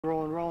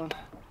Rolling.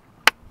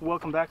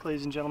 Welcome back,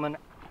 ladies and gentlemen.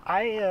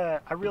 I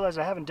realize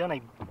I haven't done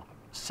a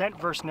scent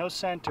versus no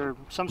scent or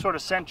some sort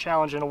of scent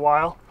challenge in a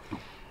while,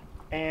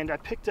 and I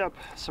picked up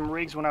some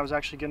rigs when I was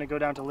actually going to go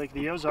down to Lake of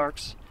the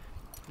Ozarks.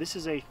 This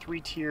is a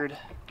 3-tiered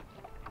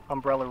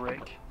umbrella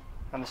rig.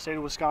 In the state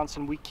of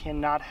Wisconsin, we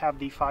cannot have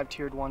the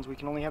 5-tiered ones. We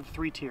can only have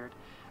 3-tiered.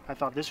 I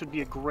thought this would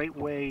be a great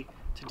way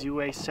to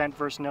do a scent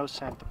versus no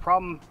scent. The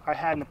problem I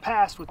had in the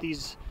past with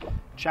these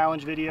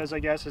challenge videos, I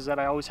guess, is that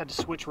I always had to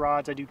switch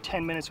rods. I do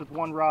 10 minutes with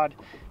one rod,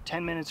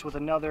 10 minutes with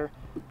another,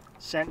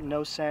 scent,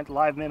 no scent,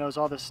 live minnows,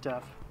 all this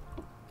stuff.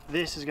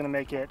 This is going to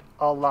make it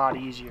a lot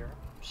easier.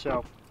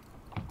 So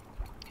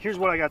here's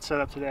what I got set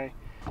up today.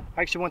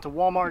 I actually went to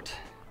Walmart.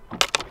 I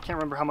can't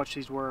remember how much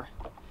these were.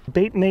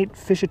 BaitMate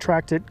Fish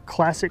Attractant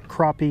Classic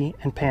Crappie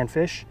and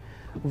Panfish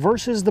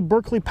versus the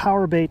Berkley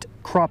Powerbait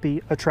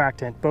Crappie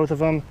Attractant. Both of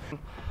them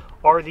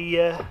are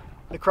the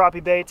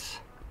crappie baits.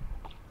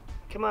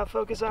 Come on,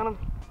 focus on them.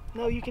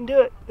 No, you can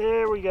do it.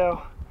 There we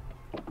go.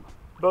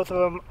 Both of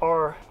them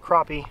are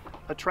crappie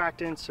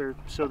attractants, or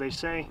so they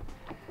say.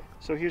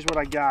 So here's what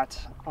I got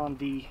on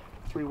the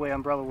three-way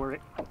umbrella rig.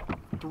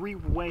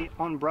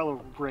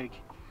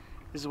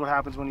 This is what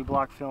happens when you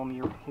block film.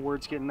 Your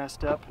words get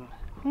messed up, and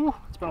whew,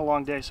 it's been a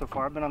long day so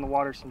far. I've been on the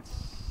water since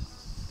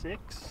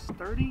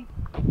 6:30.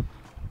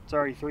 It's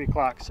already 3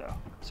 o'clock,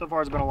 so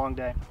far it's been a long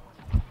day.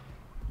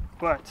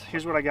 But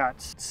here's what I got.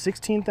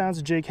 16th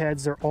ounce jig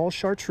heads. They're all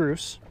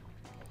chartreuse,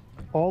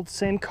 all the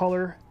same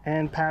color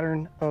and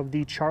pattern of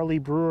the Charlie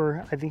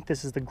Brewer. I think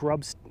this is the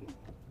Grub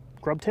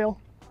tail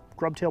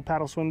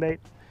paddle swim bait.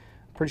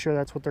 Pretty sure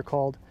that's what they're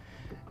called.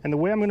 And the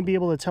way I'm going to be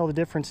able to tell the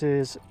difference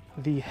is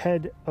the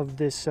head of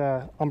this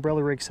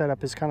umbrella rig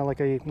setup is kind of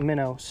like a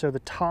minnow. So the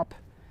top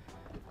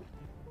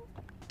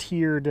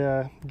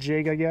tiered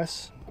jig, I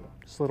guess,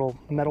 this little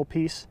metal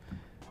piece,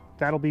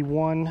 that'll be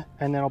one,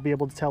 and then I'll be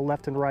able to tell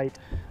left and right.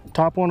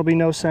 Top one will be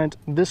no scent.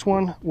 This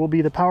one will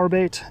be the power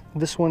bait.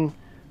 This one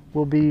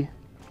will be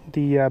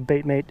the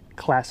BaitMate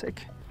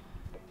Classic.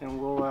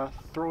 And we'll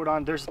throw it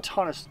on. There's a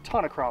ton of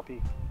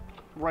crappie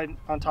right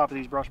on top of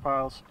these brush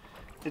piles.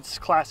 It's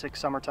classic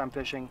summertime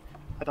fishing.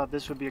 I thought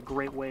this would be a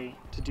great way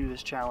to do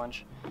this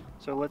challenge.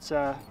 So let's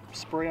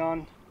spray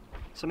on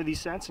some of these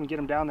scents and get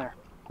them down there.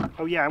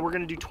 Oh yeah, and we're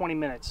gonna do 20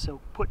 minutes.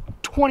 So put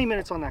 20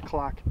 minutes on that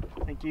clock.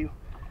 Thank you.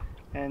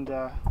 And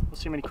we'll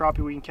see how many crappie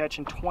we can catch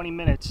in 20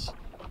 minutes.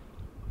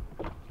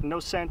 No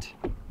scent,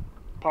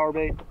 power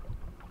bait,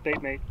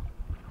 BaitMate.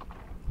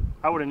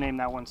 I would have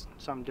named that one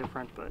something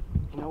different, but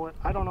you know what?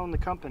 I don't own the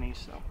company,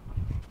 so.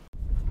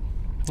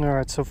 All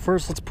right, so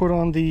first let's put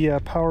on the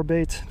power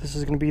bait. This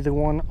is going to be the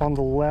one on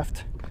the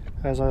left,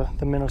 as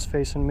the minnow's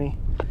facing me.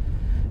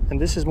 And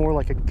this is more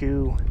like a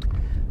goo.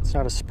 It's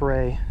not a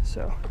spray,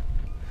 so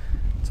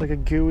it's like a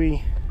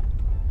gooey,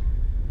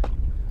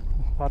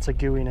 lots of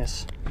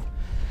gooiness.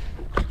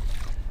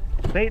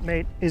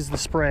 BaitMate is the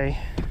spray.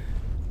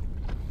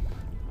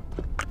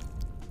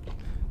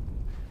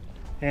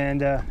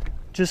 And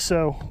just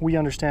so we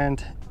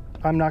understand,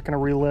 I'm not going to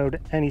reload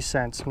any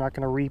scents. I'm not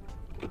going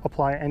to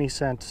reapply any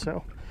scent.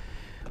 So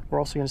we're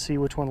also going to see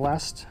which one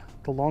lasts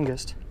the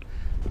longest.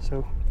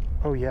 So,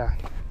 oh yeah,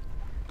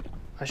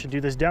 I should do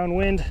this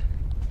downwind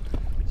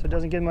so it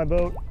doesn't get in my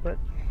boat, but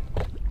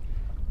it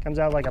comes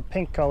out like a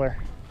pink color.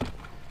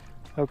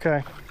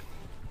 Okay.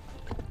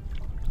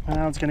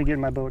 Now it's going to get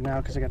in my boat now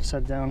because I got to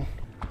set it down.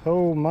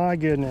 Oh my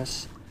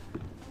goodness.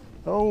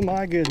 Oh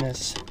my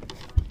goodness.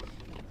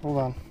 Hold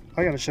on.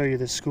 I gotta show you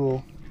this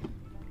school.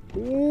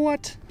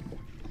 What?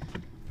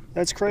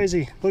 That's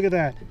crazy. Look at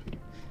that.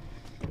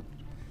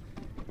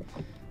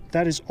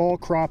 That is all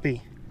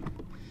crappie.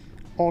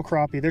 All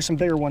crappie. There's some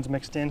bigger ones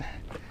mixed in.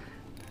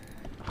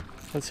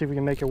 Let's see if we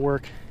can make it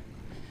work.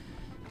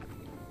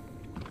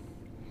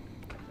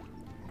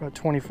 About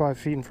 25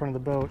 feet in front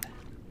of the boat.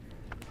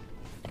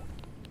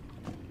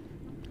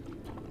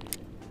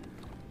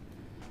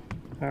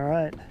 All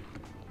right.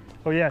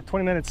 Oh yeah,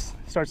 20 minutes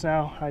starts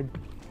now.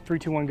 3,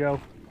 2, 1,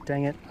 go.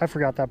 Dang it, I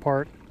forgot that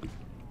part.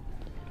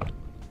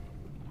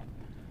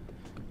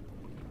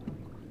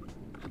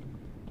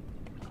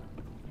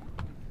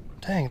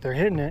 Dang, they're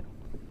hitting it.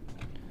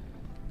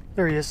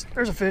 There he is.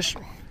 There's a fish.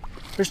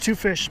 There's 2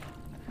 fish.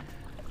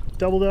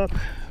 Doubled up.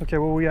 Okay,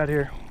 what we got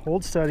here?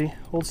 Hold steady,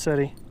 hold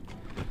steady.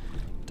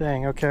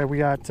 Dang, okay, we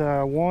got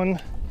one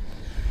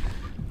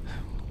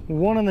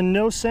on the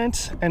no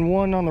scent and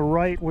one on the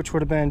right, which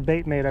would have been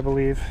BaitMate, I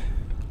believe.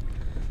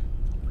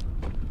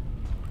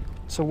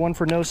 So one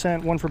for no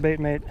scent, one for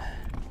BaitMate.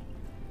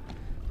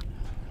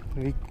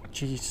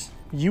 Jeez,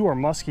 you are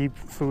musky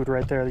food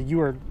right there. You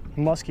are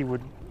musky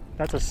wood.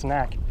 That's a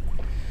snack.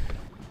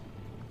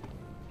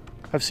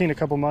 I've seen a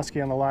couple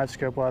muskie on the live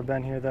scope while I've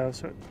been here though,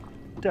 so it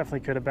definitely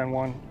could have been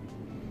one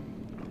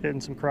hitting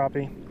some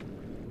crappie.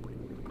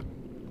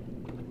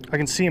 I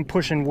can see him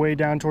pushing way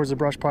down towards the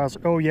brush piles.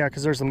 Oh yeah,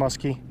 because there's the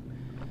muskie.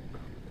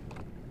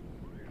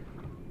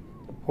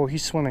 Oh,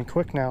 he's swimming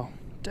quick now.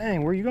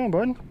 Dang, where are you going,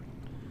 bud?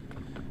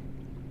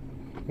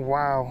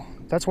 Wow,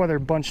 that's why they're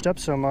bunched up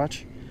so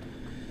much.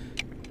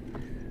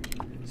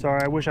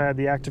 Sorry, I wish I had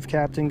the active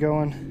captain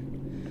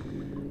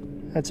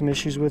going. Had some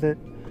issues with it.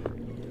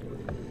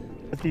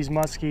 With these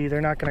muskie,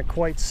 they're not going to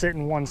quite sit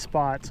in one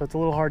spot, so it's a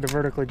little hard to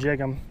vertically jig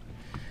them.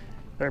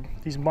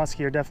 These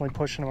muskie are definitely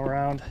pushing them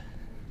around.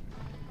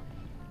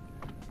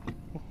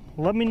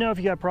 Let me know if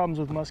you got problems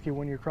with muskie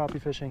when you're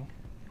crappie fishing.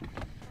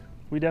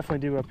 We definitely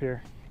do up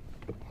here.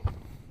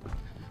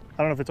 I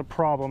don't know if it's a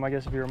problem. I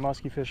guess if you're a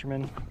muskie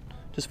fisherman,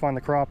 just find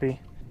the crappie.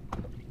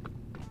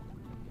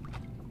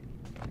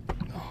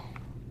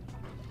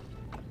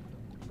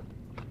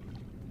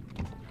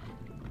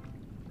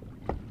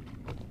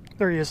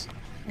 There he is.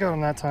 Got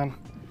him that time.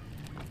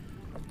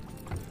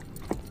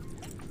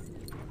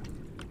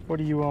 What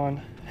are you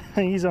on?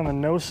 He's on the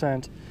no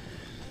scent.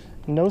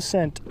 No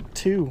scent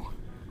 2.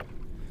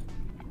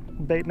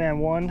 Baitman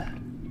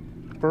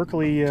 1.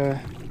 Berkley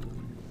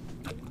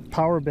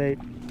Powerbait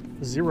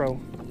 0.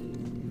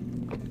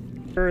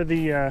 Or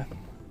the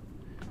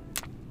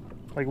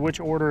like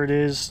which order it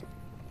is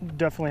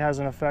definitely has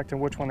an effect on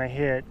which one they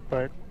hit,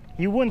 but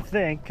you wouldn't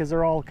think because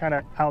they're all kind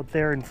of out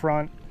there in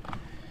front.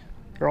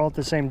 They're all at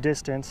the same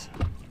distance,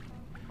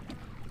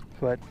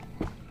 but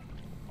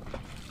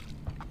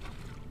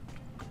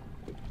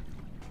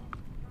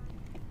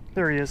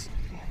there he is.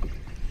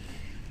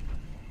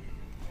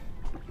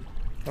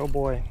 Oh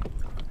boy.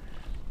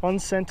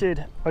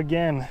 Unscented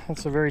again.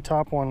 That's the very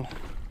top one.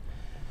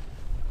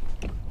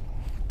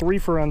 3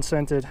 for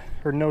unscented,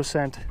 or no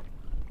scent.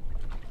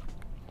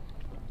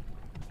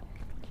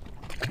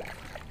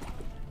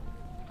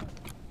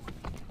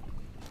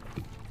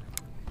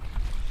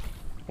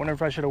 Wonder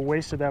if I should have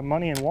wasted that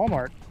money in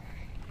Walmart.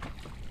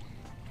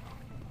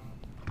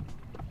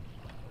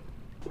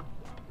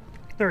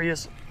 There he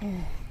is.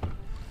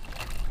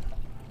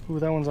 Ooh,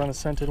 that one's on a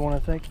scented one, I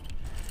think.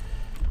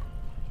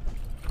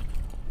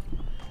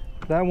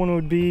 That one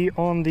would be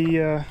on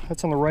the,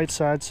 that's on the right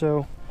side,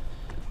 so,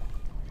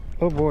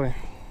 oh boy.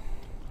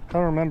 I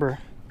don't remember.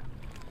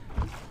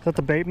 Is that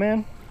the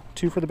Baitman?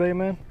 2 for the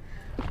Baitman?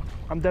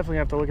 I'm definitely gonna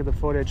have to look at the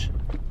footage.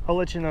 I'll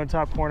let you know in the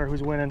top corner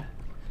who's winning.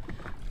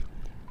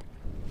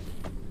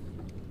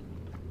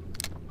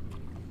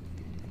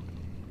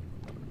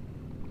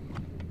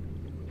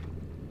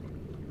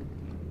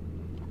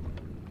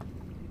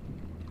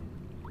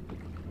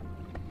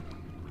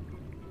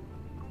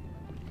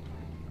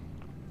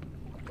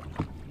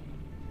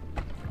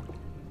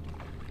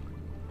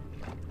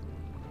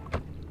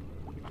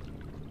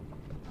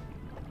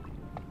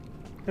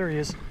 There he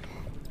is.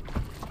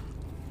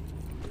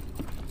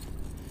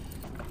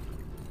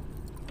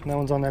 And that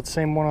one's on that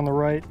same one on the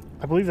right.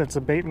 I believe that's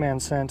a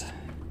Baitman scent.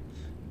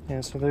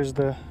 Yeah, so there's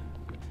the,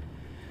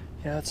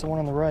 yeah, that's the one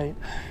on the right.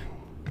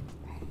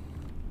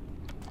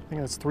 I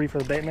think that's 3 for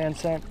the Baitman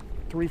scent,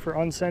 3 for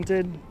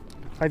unscented.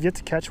 I've yet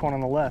to catch one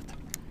on the left.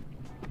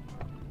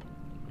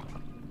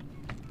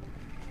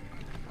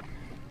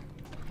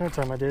 That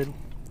time I did.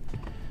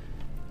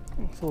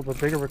 It's a little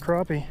bit bigger of a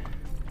crappie.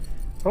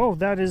 Oh,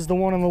 that is the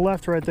one on the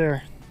left right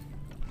there.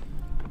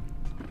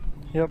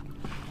 Yep.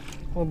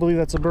 I believe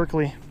that's a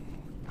Berkley.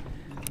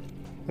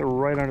 They're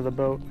right under the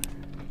boat.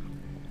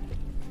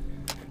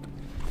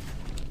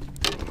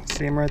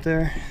 See them right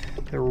there?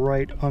 They're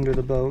right under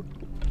the boat.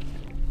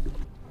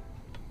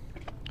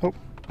 Oh,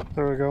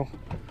 there we go.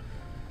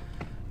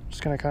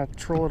 Just gonna kind of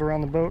troll it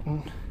around the boat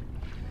and...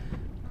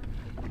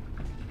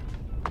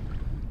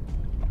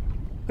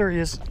 There he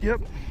is.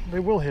 Yep, they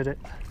will hit it.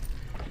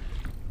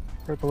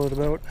 Right below the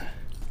boat.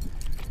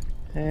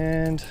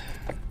 And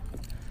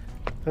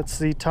that's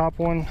the top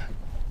one,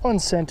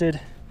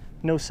 unscented,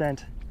 no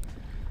scent.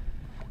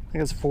 I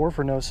think that's 4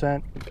 for no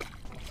scent,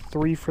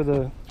 3 for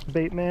the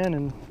Baitman,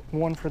 and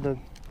 1 for the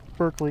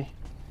Berkley.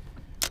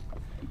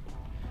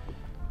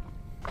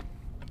 I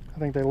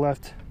think they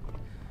left.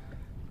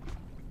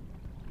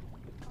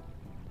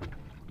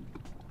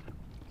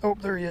 Oh,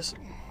 there he is.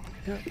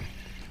 Yep.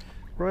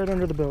 Right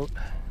under the boat.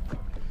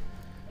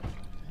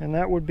 And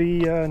that would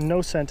be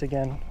no scent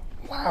again.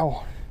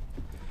 Wow.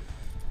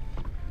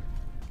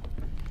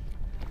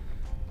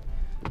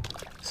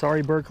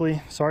 Sorry,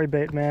 Berkley. Sorry,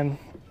 Baitman.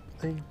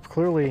 They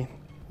clearly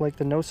like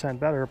the no scent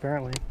better,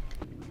 apparently.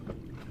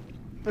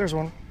 There's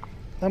one.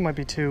 That might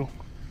be 2.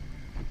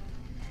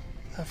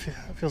 That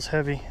feels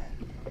heavy.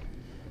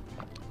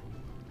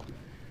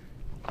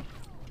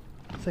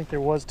 I think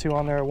there was 2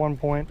 on there at one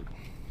point.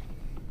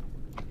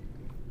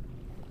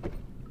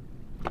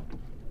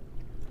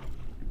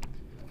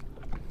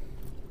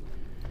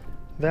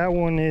 That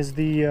one is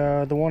the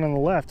one on the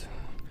left.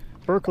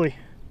 Berkley.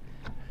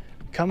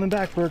 Coming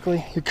back,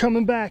 Berkley. You're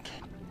coming back.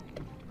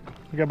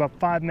 We got about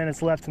 5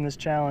 minutes left in this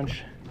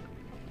challenge.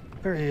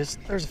 There he is.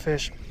 There's a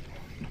fish.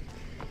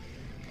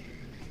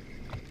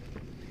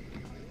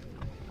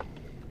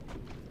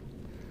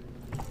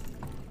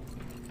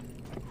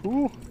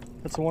 Ooh,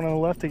 that's the one on the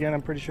left again,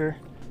 I'm pretty sure.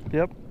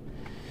 Yep.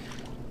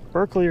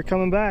 Berkley, you're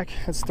coming back.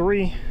 That's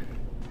 3.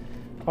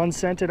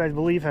 Unscented, I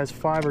believe, has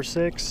 5 or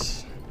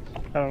 6.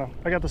 I don't know.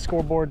 I got the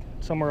scoreboard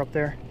somewhere up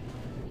there.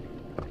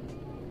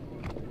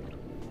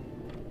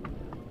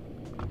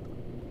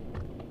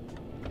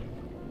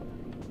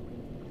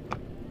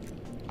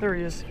 There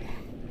he is.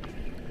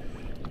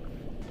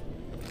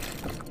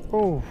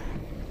 Oh.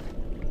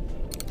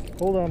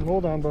 Hold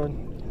on, bud.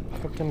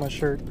 Hooked in my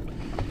shirt.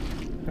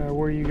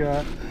 Where you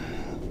got?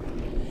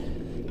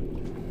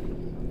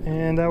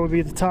 And that would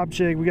be the top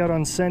jig. We got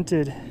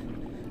unscented.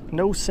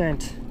 No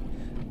scent.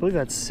 I believe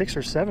that's 6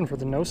 or 7 for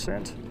the no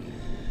scent.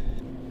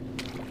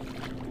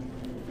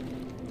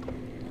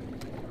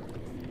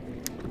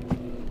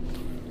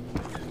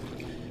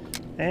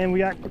 And we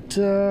got,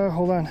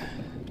 hold on.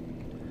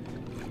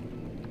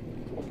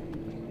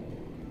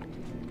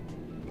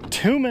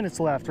 2 minutes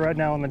left right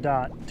now on the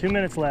dot. 2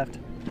 minutes left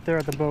there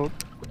at the boat.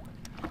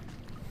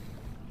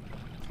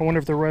 I wonder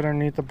if they're right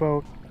underneath the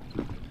boat.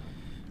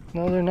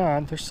 No, they're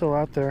not. They're still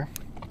out there.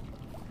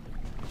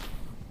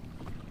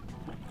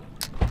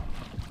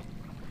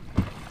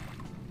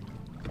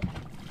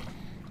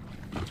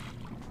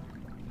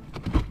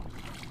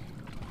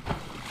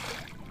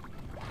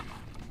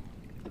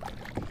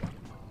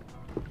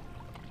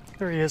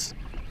 There he is.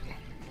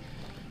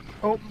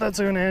 Oh, that's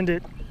gonna end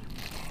it.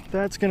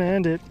 That's gonna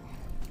end it.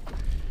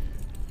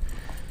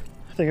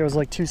 I think it was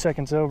like 2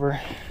 seconds over.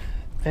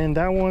 And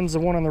that one's the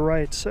one on the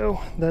right, so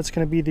that's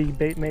gonna be the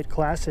BaitMate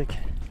Classic.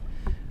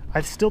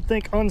 I still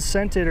think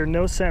unscented or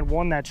no scent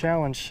won that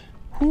challenge.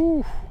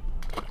 Whew.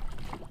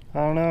 I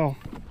don't know.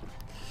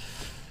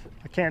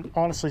 I can't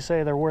honestly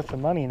say they're worth the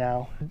money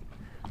now,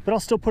 but I'll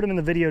still put them in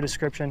the video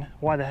description.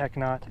 Why the heck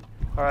not?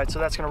 All right, so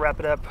that's gonna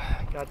wrap it up.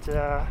 Got,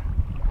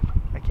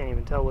 I can't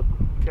even tell if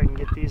I can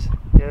get these.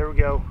 Yeah, there we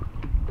go.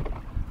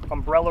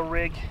 Umbrella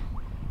rig,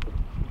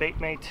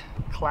 BaitMate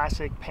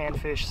Classic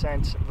panfish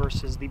scent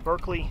versus the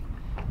Berkley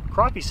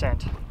Crappie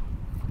scent.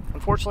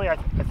 Unfortunately, I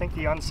think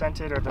the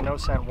unscented or the no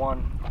scent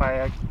won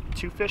by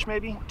 2 fish,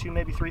 maybe 2,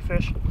 maybe 3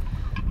 fish.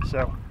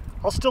 So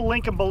I'll still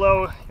link them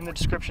below in the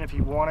description if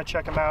you want to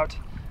check them out.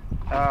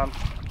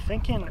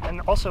 Thinking,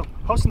 and also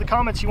post in the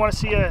comments you want to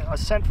see a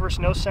scent versus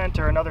no scent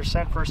or another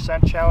scent versus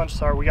scent challenge.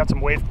 Sorry, we got some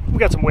waves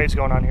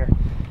going on here.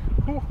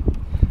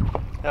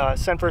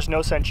 Scent versus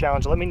no scent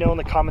challenge. Let me know in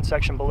the comment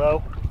section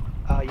below.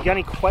 You got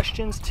any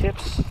questions,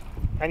 tips,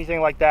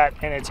 anything like that,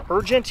 and it's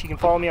urgent, you can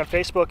follow me on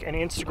Facebook and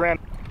Instagram.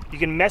 You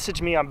can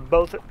message me on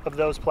both of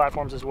those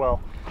platforms as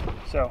well.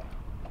 So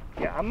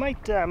yeah, I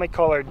might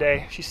call her a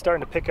day. She's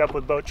starting to pick up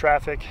with boat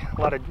traffic.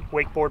 A lot of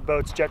wakeboard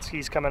boats, jet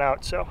skis coming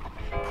out. So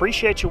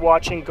appreciate you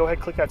watching. Go ahead,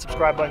 click that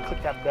subscribe button,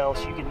 click that bell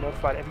so you get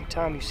notified every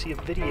time you see a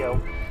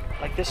video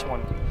like this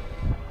one.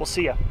 We'll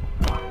see ya.